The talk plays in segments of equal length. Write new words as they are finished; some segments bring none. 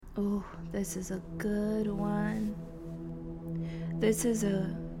Oh, this is a good one. This is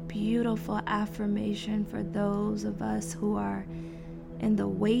a beautiful affirmation for those of us who are in the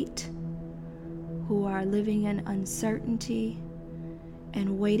wait, who are living in uncertainty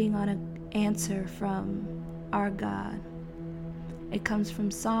and waiting on an answer from our God. It comes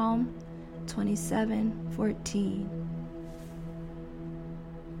from Psalm 27:14.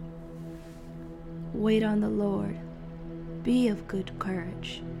 Wait on the Lord, be of good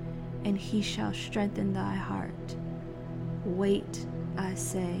courage, and he shall strengthen thy heart. Wait, I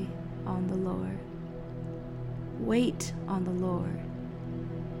say, on the Lord. Wait on the Lord,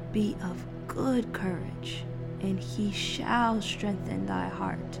 be of good courage, and he shall strengthen thy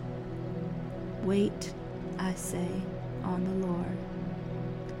heart. Wait, I say, on the Lord.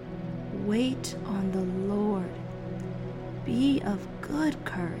 Wait on the Lord, be of good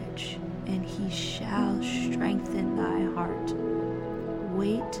courage, and he shall strengthen thy heart.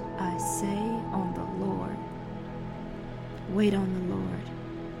 Wait, I say, on the Lord. Wait on the Lord,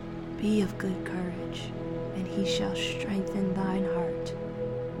 be of good courage, and he shall strengthen thine heart.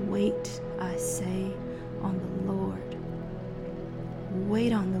 Wait, I say, on the Lord.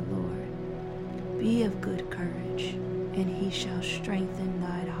 Wait on the Lord, be of good courage, and he shall strengthen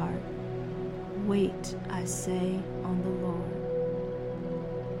thine heart. Wait, I say, on the Lord.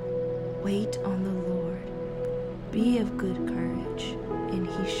 Wait on the Lord, be of good courage, and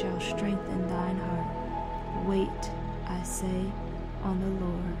he shall strengthen thine heart. Wait, I say, on the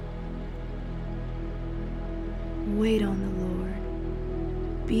Lord. Wait on the Lord,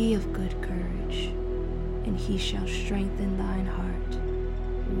 be of good courage, and he shall strengthen thine heart.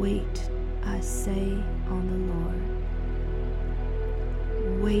 Wait, I say, on the Lord.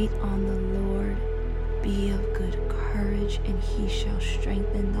 Wait on the Lord, be of good courage, and he shall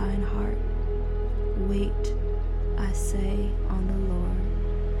strengthen thine heart. Wait, I say, on the Lord.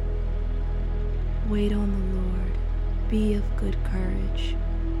 Wait on the Lord, be of good courage,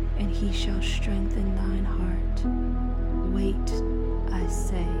 and he shall strengthen thine heart. Wait, I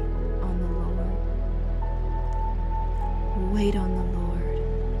say, on the Lord. Wait on the Lord,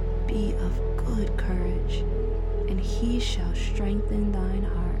 be of good courage, and he shall strengthen thine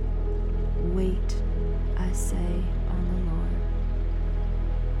heart. Wait, I say, on the Lord.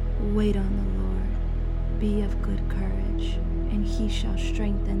 Wait on the Lord, be of good courage, and he shall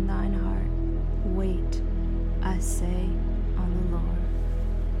strengthen thine heart. Wait, I say, on the Lord.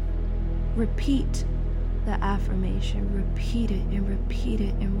 Repeat the affirmation. Repeat it and repeat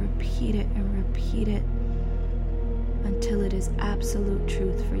it and repeat it and repeat it until it is absolute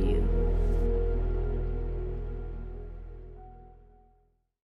truth for you.